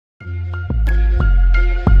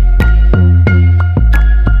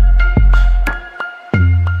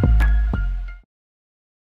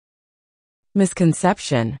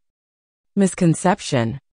misconception,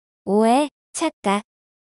 misconception. 오해, 착각.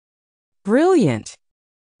 Brilliant,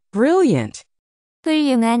 brilliant.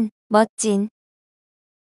 훌륭한, 멋진.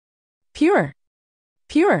 Pure,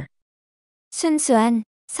 pure. 순수한,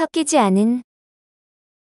 섞이지 않은.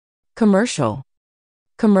 Commercial,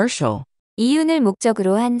 commercial. 이윤을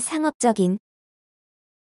목적으로 한 상업적인.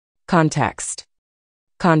 Context,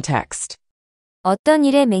 context. 어떤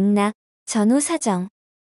일의 맥락, 전후 사정.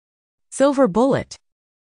 Silver bullet,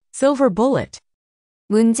 silver bullet.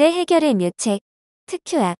 문제 해결의 묘책,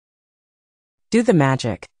 특효약. Do the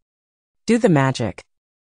magic, do the magic.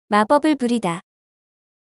 마법을 부리다.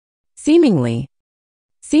 Seemingly,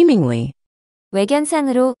 seemingly.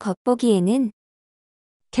 외견상으로 겉보기에는.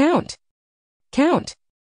 Count, count.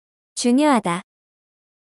 중요하다.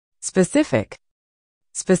 Specific,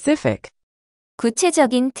 specific.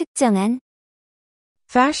 구체적인 특정한.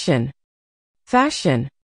 Fashion, fashion.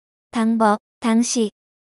 방법, 방식.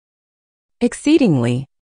 Exceedingly,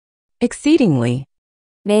 exceedingly.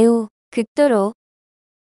 매우, 극도로.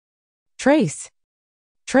 Trace,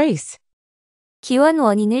 trace. 기원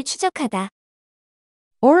원인을 추적하다.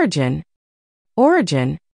 Origin,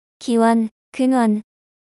 origin. 기원, 근원.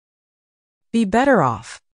 Be better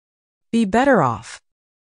off, be better off.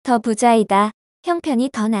 더 부자이다. 형편이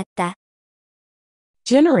더 낫다.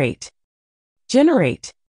 Generate,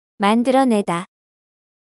 generate. 만들어내다.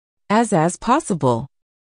 As possible,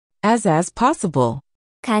 as possible.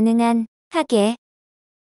 가능한, 하게.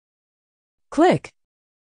 Click,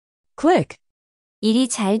 click. 일이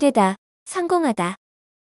잘 되다. 성공하다.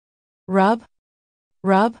 Rub,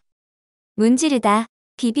 rub. 문지르다.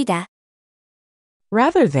 비비다.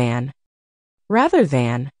 Rather than, rather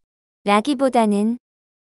than. 라기보다는.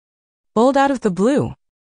 Bold out of the blue,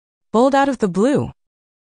 bold out of the blue.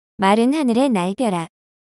 마른 하늘의 날벼락.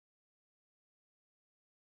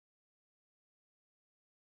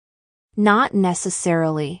 Not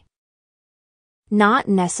necessarily. Not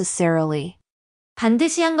necessarily.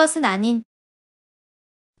 반드시 한 것은 아닌.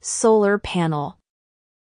 Solar panel.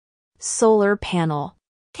 Solar panel.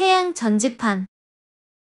 태양 전지판.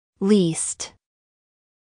 Least.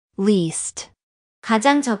 Least.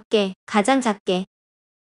 가장 적게, 가장 작게.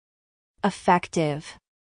 Effective.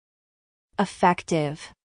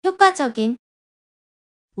 Effective. 효과적인.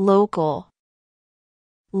 Local.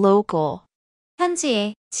 Local.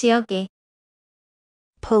 현지에, 지역에.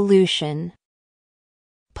 Pollution.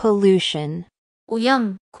 Pollution.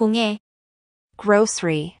 오염, 공해.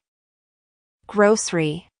 Grocery.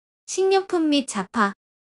 Grocery. 식료품 및 잡화.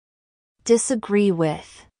 Disagree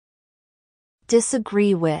with.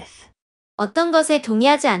 Disagree with. 어떤 것에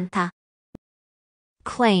동의하지 않다.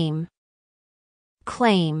 Claim.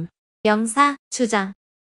 Claim. 명사, 주장.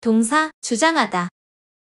 동사, 주장하다.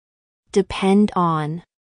 Depend on.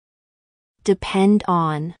 Depend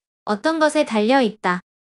on. 어떤 것에 달려 있다.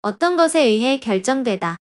 어떤 것에 의해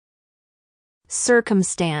결정되다.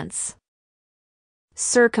 Circumstance.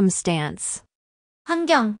 Circumstance.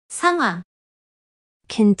 환경, 상황.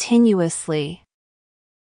 Continuously.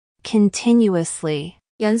 Continuously.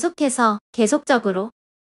 연속해서, 계속적으로.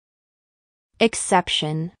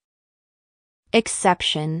 Exception.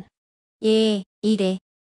 Exception. 예, 이래.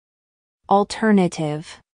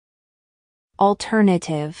 Alternative.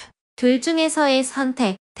 Alternative. 둘 중에서의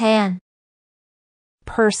선택, 대안.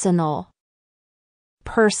 Personal.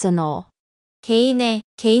 Personal. 개인의,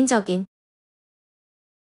 개인적인.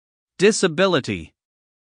 Disability.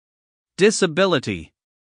 Disability.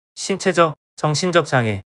 신체적, 정신적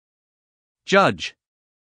장애. Judge.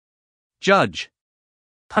 Judge.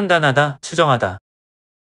 판단하다, 추정하다.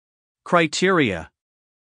 Criteria.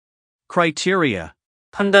 Criteria.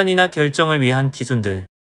 판단이나 결정을 위한 기준들.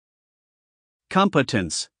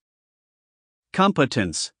 Competence.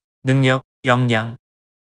 Competence. 능력, 역량.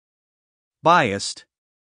 Biased.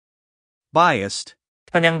 Biased.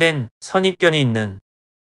 편향된, 선입견이 있는.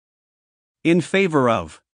 In favor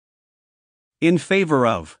of. In favor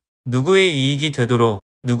of. 누구의 이익이 되도록,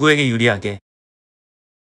 누구에게 유리하게.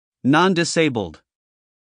 Non-disabled.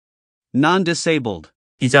 Non-disabled.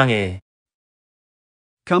 비장애에.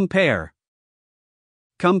 Compare.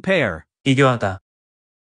 Compare. 비교하다.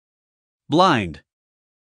 Blind.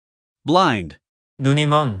 Blind. 눈이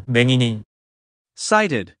먼, 맹인인.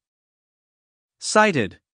 Sighted.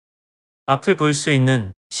 Sighted. 앞을 볼 수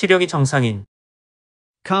있는, 시력이 정상인.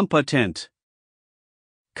 Competent.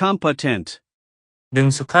 Competent.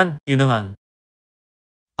 능숙한, 유능한.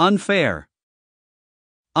 Unfair.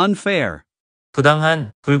 Unfair.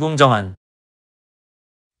 부당한, 불공정한.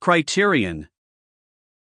 Criterion.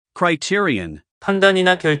 Criterion.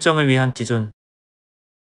 판단이나 결정을 위한 기준.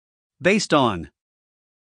 Based on.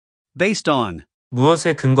 Based on.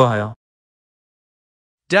 무엇에 근거하여,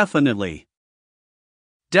 Definitely.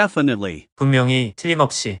 Definitely. 분명히,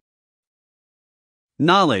 틀림없이,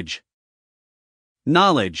 Knowledge.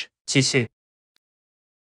 Knowledge. 지식,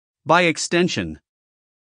 By extension.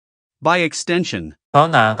 By extension. 더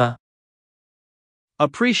나아가,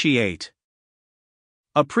 Appreciate.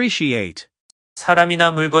 Appreciate.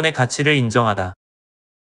 사람이나 물건의 가치를 인정하다.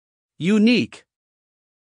 Unique.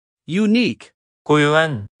 Unique.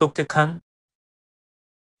 고유한, 독특한,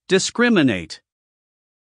 Discriminate.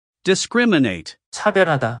 Discriminate.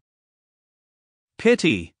 차별하다.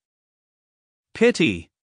 Pity. Pity.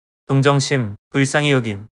 동정심, 불쌍히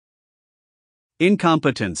여김.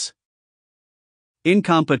 Incompetence.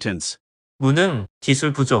 Incompetence. 무능,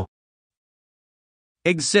 기술 부족.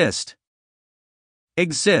 Exist.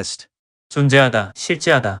 Exist. 존재하다,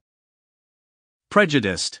 실제하다.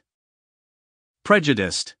 Prejudiced.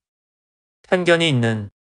 Prejudiced. 편견이 있는.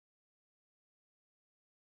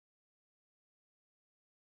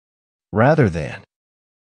 Rather than.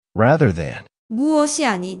 Rather than. 무엇이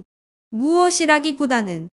아닌.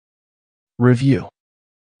 무엇이라기보다는. Review.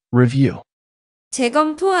 Review.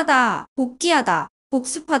 재검토하다, 복기하다,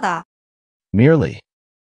 복습하다. Merely.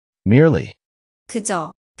 Merely.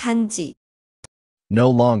 그저, 단지. No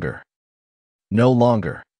longer. No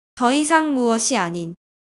longer. 더 이상 무엇이 아닌.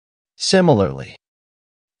 Similarly.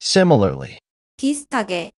 Similarly.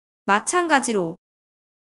 비슷하게, 마찬가지로.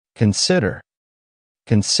 Consider.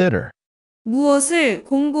 Consider. 무엇을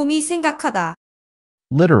곰곰이 생각하다.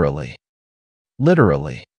 Literally.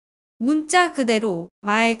 Literally. 문자 그대로,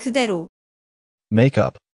 말 그대로. Make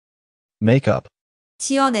up. Make up.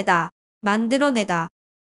 지어내다, 만들어내다.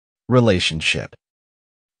 Relationship.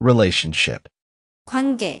 Relationship.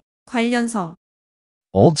 관계, 관련성.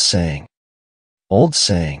 Old saying. Old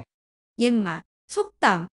saying. 옛말,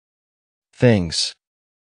 속담. Things.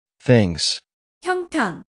 Things.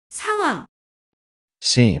 형편, 상황.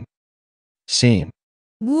 Seem. Seem.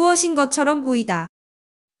 무엇인 것처럼 보이다.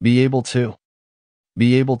 Be able to.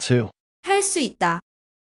 Be able to. 할 수 있다.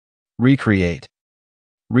 Recreate.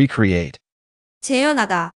 Recreate.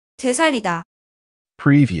 재현하다, 되살리다.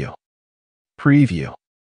 Preview. Preview.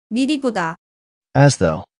 미리 보다. As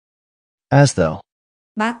though. As though.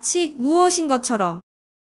 마치 무엇인 것처럼.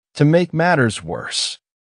 To make matters worse.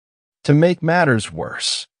 To make matters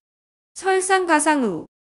worse. 설상가상으로.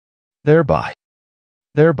 Thereby.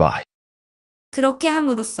 Thereby. 그렇게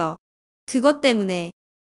함으로써. 그것 때문에.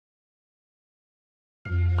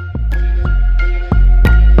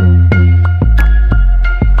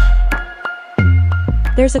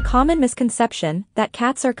 There's a common misconception that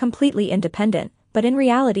cats are completely independent, but in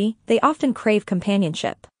reality, they often crave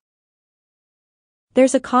companionship.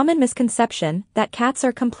 There's a common misconception that cats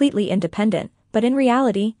are completely independent, but in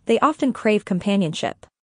reality, they often crave companionship.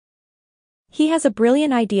 He has a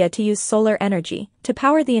brilliant idea to use solar energy to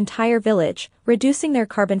power the entire village, reducing their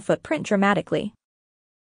carbon footprint dramatically.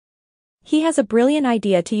 He has a brilliant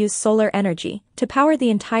idea to use solar energy to power the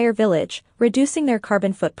entire village, reducing their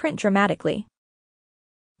carbon footprint dramatically.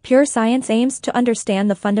 Pure science aims to understand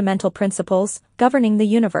the fundamental principles governing the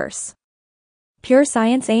universe. Pure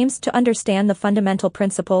science aims to understand the fundamental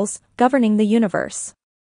principles governing the universe.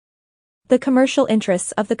 The commercial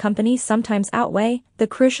interests of the company sometimes outweigh the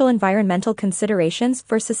crucial environmental considerations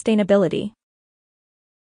for sustainability.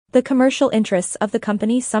 The commercial interests of the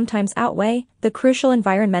company sometimes outweigh the crucial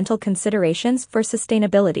environmental considerations for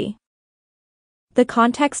sustainability. The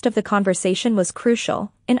context of the conversation was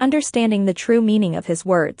crucial in understanding the true meaning of his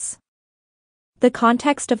words. The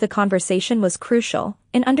context of the conversation was crucial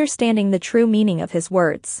in understanding the true meaning of his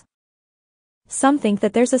words. Some think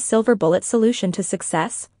that there's a silver bullet solution to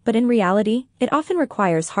success, but in reality, it often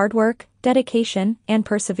requires hard work, dedication, and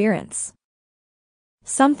perseverance.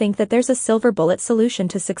 Some think that there's a silver bullet solution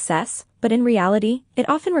to success, but in reality, it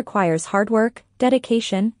often requires hard work,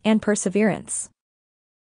 dedication, and perseverance.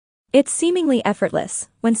 It's seemingly effortless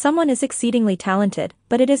when someone is exceedingly talented,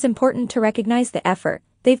 but it is important to recognize the effort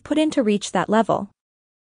they've put in to reach that level.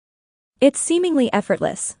 It's seemingly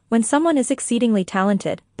effortless when someone is exceedingly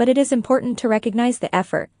talented, but it is important to recognize the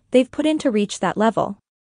effort they've put in to reach that level.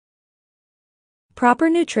 Proper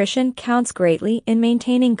nutrition counts greatly in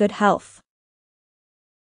maintaining good health.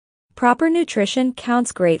 Proper nutrition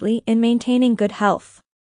counts greatly in maintaining good health.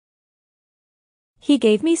 He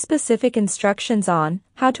gave me specific instructions on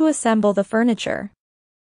how to assemble the furniture.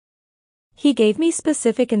 He gave me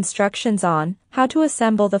specific instructions on how to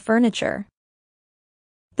assemble the furniture.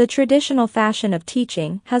 The traditional fashion of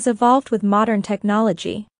teaching has evolved with modern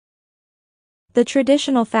technology. The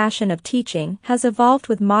traditional fashion of teaching has evolved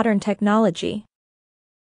with modern technology.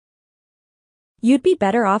 You'd be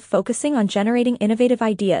better off focusing on generating innovative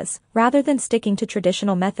ideas rather than sticking to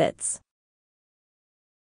traditional methods.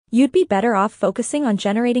 You'd be better off focusing on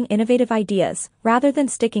generating innovative ideas rather than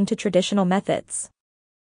sticking to traditional methods.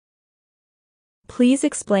 Please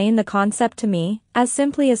explain the concept to me as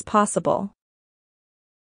simply as possible.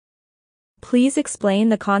 Please explain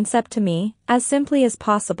the concept to me as simply as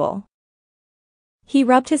possible. He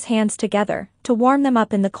rubbed his hands together to warm them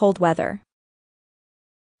up in the cold weather.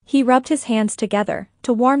 He rubbed his hands together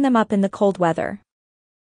to warm them up in the cold weather.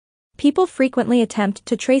 People frequently attempt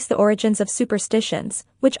to trace the origins of superstitions,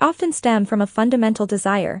 which often stem from a fundamental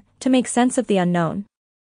desire to make sense of the unknown.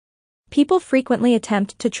 People frequently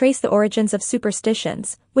attempt to trace the origins of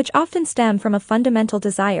superstitions, which often stem from a fundamental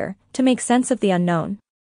desire to make sense of the unknown.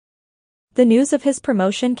 The news of his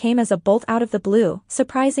promotion came as a bolt out of the blue,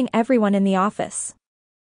 surprising everyone in the office.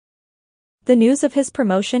 The news of his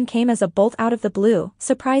promotion came as a bolt out of the blue,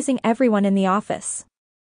 surprising everyone in the office.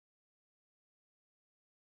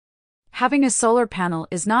 Having a solar panel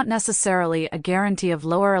is not necessarily a guarantee of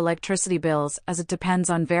lower electricity bills as it depends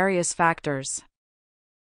on various factors.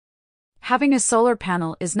 Having a solar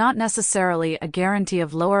panel is not necessarily a guarantee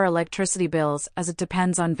of lower electricity bills as it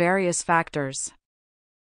depends on various factors.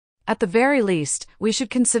 At the very least, we should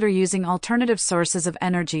consider using alternative sources of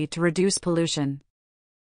energy to reduce pollution.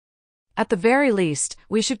 At the very least,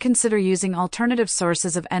 we should consider using alternative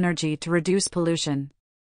sources of energy to reduce pollution.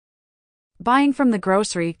 Buying from the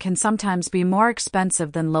grocery can sometimes be more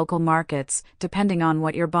expensive than local markets, depending on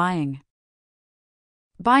what you're buying.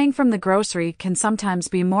 Buying from the grocery can sometimes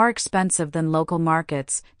be more expensive than local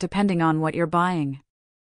markets, depending on what you're buying.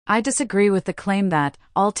 I disagree with the claim that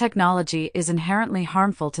all technology is inherently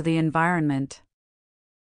harmful to the environment.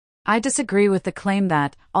 I disagree with the claim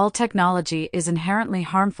that all technology is inherently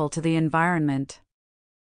harmful to the environment.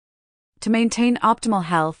 To maintain optimal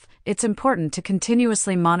health, it's important to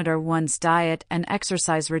continuously monitor one's diet and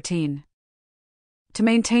exercise routine. To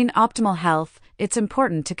maintain optimal health, it's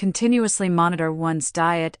important to continuously monitor one's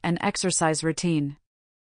diet and exercise routine.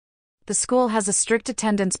 The school has a strict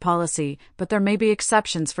attendance policy, but there may be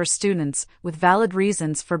exceptions for students with valid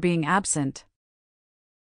reasons for being absent.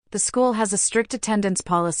 The school has a strict attendance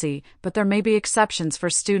policy, but there may be exceptions for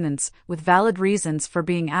students with valid reasons for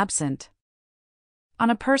being absent. On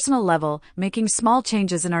a personal level, making small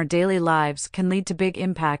changes in our daily lives can lead to big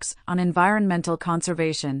impacts on environmental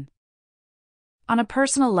conservation. On a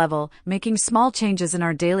personal level, making small changes in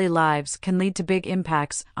our daily lives can lead to big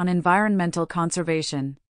impacts on environmental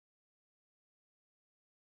conservation.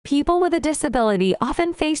 People with a disability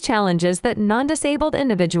often face challenges that non-disabled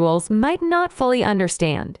individuals might not fully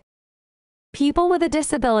understand. People with a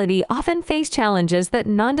disability often face challenges that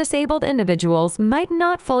non-disabled individuals might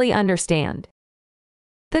not fully understand.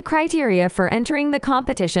 The criteria for entering the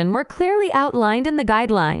competition were clearly outlined in the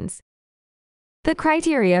guidelines. The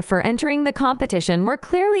criteria for entering the competition were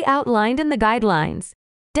clearly outlined in the guidelines.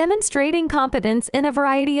 Demonstrating competence in a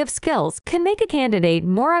variety of skills can make a candidate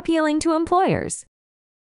more appealing to employers.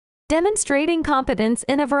 Demonstrating competence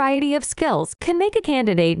in a variety of skills can make a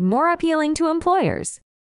candidate more appealing to employers.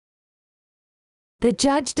 The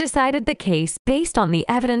judge decided the case based on the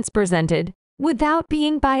evidence presented, without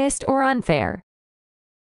being biased or unfair.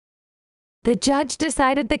 The judge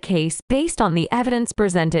decided the case based on the evidence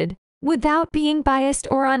presented, without being biased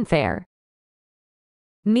or unfair.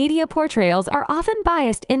 Media portrayals are often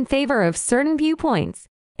biased in favor of certain viewpoints,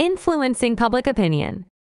 influencing public opinion.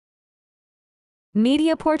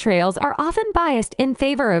 Media portrayals are often biased in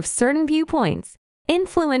favor of certain viewpoints,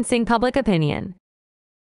 influencing public opinion.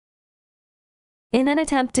 In an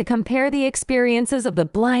attempt to compare the experiences of the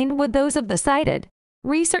blind with those of the sighted,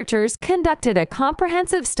 researchers conducted a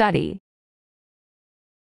comprehensive study.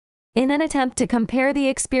 In an attempt to compare the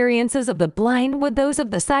experiences of the blind with those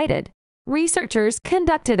of the sighted, researchers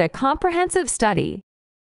conducted a comprehensive study.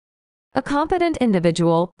 A competent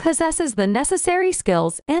individual possesses the necessary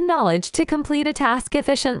skills and knowledge to complete a task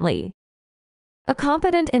efficiently. A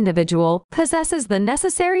competent individual possesses the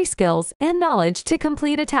necessary skills and knowledge to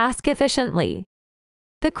complete a task efficiently.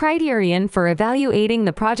 The criterion for evaluating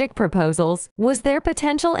the project proposals was their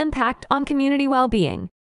potential impact on community well-being.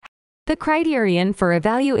 The criterion for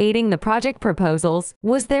evaluating the project proposals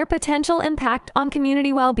was their potential impact on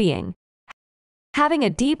community well-being. Having a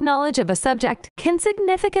deep knowledge of a subject can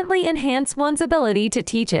significantly enhance one's ability to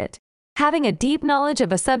teach it. Having a deep knowledge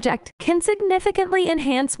of a subject can significantly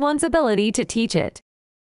enhance one's ability to teach it.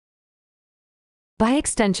 By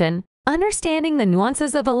extension, understanding the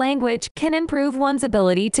nuances of a language can improve one's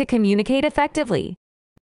ability to communicate effectively.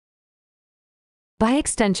 By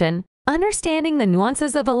extension, Understanding the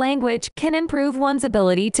nuances of a language can improve one's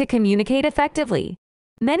ability to communicate effectively.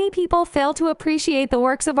 Many people fail to appreciate the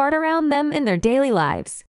works of art around them in their daily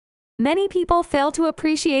lives. Many people fail to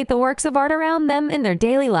appreciate the works of art around them in their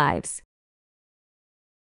daily lives.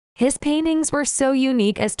 His paintings were so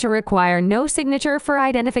unique as to require no signature for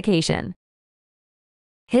identification.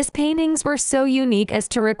 His paintings were so unique as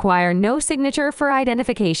to require no signature for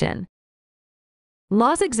identification.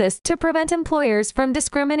 Laws exist to prevent employers from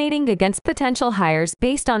discriminating against potential hires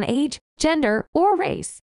based on age, gender, or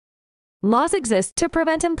race. Laws exist to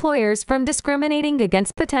prevent employers from discriminating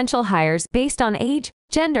against potential hires based on age,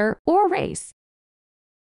 gender, or race.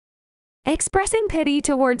 Expressing pity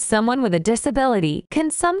towards someone with a disability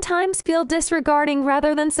can sometimes feel disregarding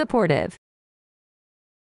rather than supportive.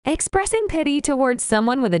 Expressing pity towards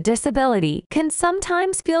someone with a disability can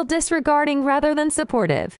sometimes feel disregarding rather than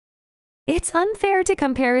supportive. It's unfair to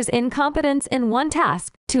compare his incompetence in one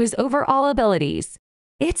task to his overall abilities.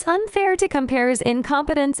 It's unfair to compare his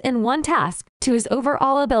incompetence in one task to his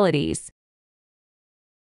overall abilities.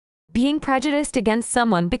 Being prejudiced against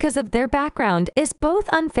someone because of their background is both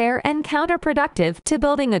unfair and counterproductive to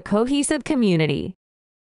building a cohesive community.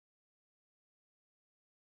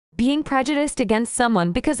 Being prejudiced against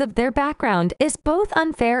someone because of their background is both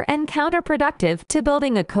unfair and counterproductive to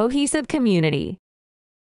building a cohesive community.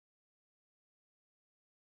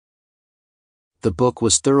 The book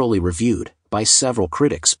was thoroughly reviewed by several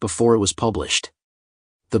critics before it was published.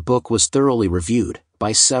 The book was thoroughly reviewed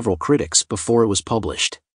by several critics before it was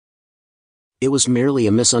published. It was merely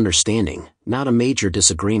a misunderstanding, not a major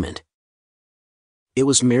disagreement. It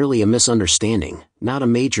was merely a misunderstanding, not a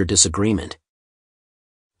major disagreement.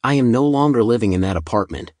 I am no longer living in that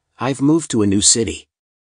apartment, I've moved to a new city.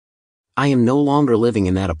 I am no longer living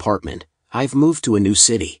in that apartment, I've moved to a new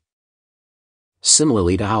city.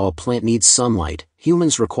 Similarly to how a plant needs sunlight,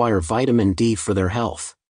 humans require vitamin D for their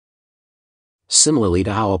health. Similarly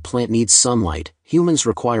to how a plant needs sunlight, humans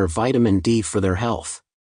require vitamin D for their health.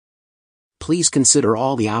 Please consider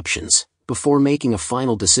all the options before making a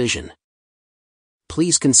final decision.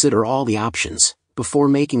 Please consider all the options before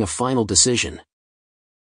making a final decision.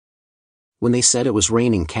 When they said it was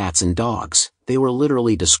raining cats and dogs, they were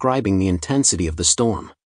literally describing the intensity of the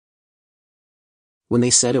storm. When they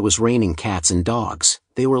said it was raining cats and dogs,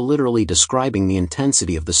 they were literally describing the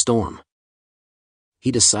intensity of the storm.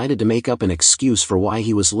 He decided to make up an excuse for why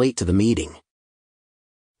he was late to the meeting.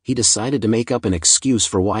 He decided to make up an excuse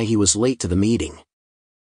for why he was late to the meeting.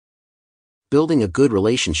 Building a good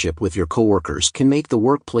relationship with your coworkers can make the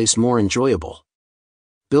workplace more enjoyable.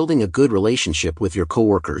 Building a good relationship with your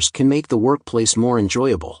coworkers can make the workplace more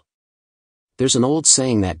enjoyable. There's an old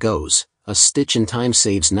saying that goes, "A stitch in time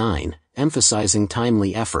saves 9, emphasizing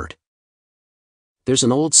timely effort." There's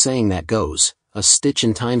an old saying that goes, "A stitch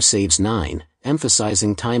in time saves 9,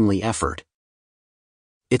 emphasizing timely effort."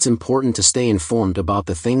 It's important to stay informed about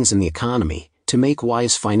the things in the economy to make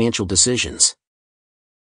wise financial decisions.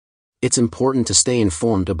 It's important to stay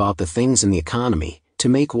informed about the things in the economy to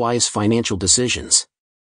make wise financial decisions.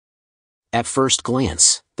 At first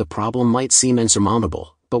glance, the problem might seem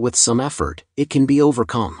insurmountable, but with some effort, it can be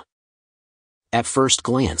overcome. At first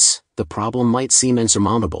glance, the problem might seem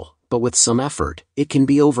insurmountable, but with some effort, it can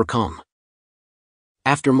be overcome.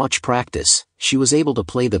 After much practice, she was able to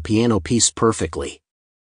play the piano piece perfectly.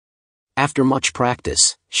 After much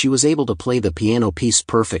practice, she was able to play the piano piece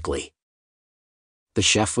perfectly. The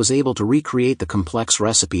chef was able to recreate the complex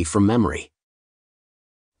recipe from memory.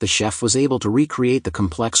 The chef was able to recreate the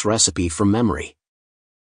complex recipe from memory.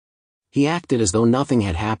 He acted as though nothing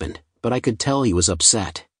had happened, but I could tell he was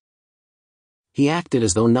upset. He acted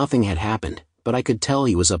as though nothing had happened, but I could tell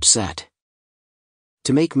he was upset.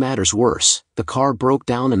 To make matters worse, the car broke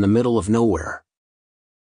down in the middle of nowhere.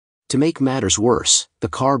 To make matters worse, the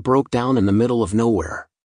car broke down in the middle of nowhere.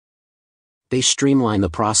 They streamlined the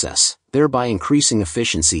process, thereby increasing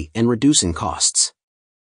efficiency and reducing costs.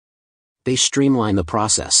 They streamlined the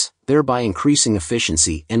process, thereby increasing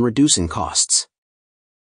efficiency and reducing costs.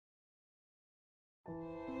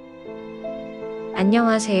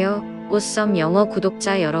 안녕하세요, 오썸 영어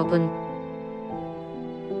구독자 여러분.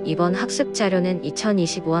 이번 학습 자료는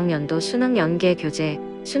 2025학년도 수능 연계 교재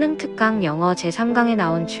수능특강 영어 제3강에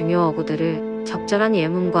나온 중요 어구들을 적절한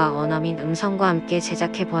예문과 언어 및 음성과 함께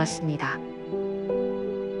제작해 보았습니다.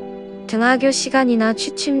 등하교 시간이나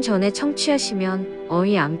취침 전에 청취하시면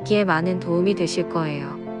어휘 암기에 많은 도움이 되실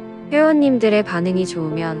거예요. 회원님들의 반응이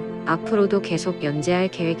좋으면 앞으로도 계속 연재할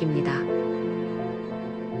계획입니다.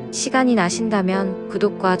 시간이 나신다면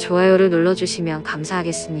구독과 좋아요를 눌러주시면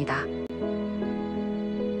감사하겠습니다.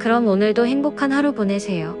 그럼 오늘도 행복한 하루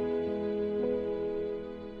보내세요.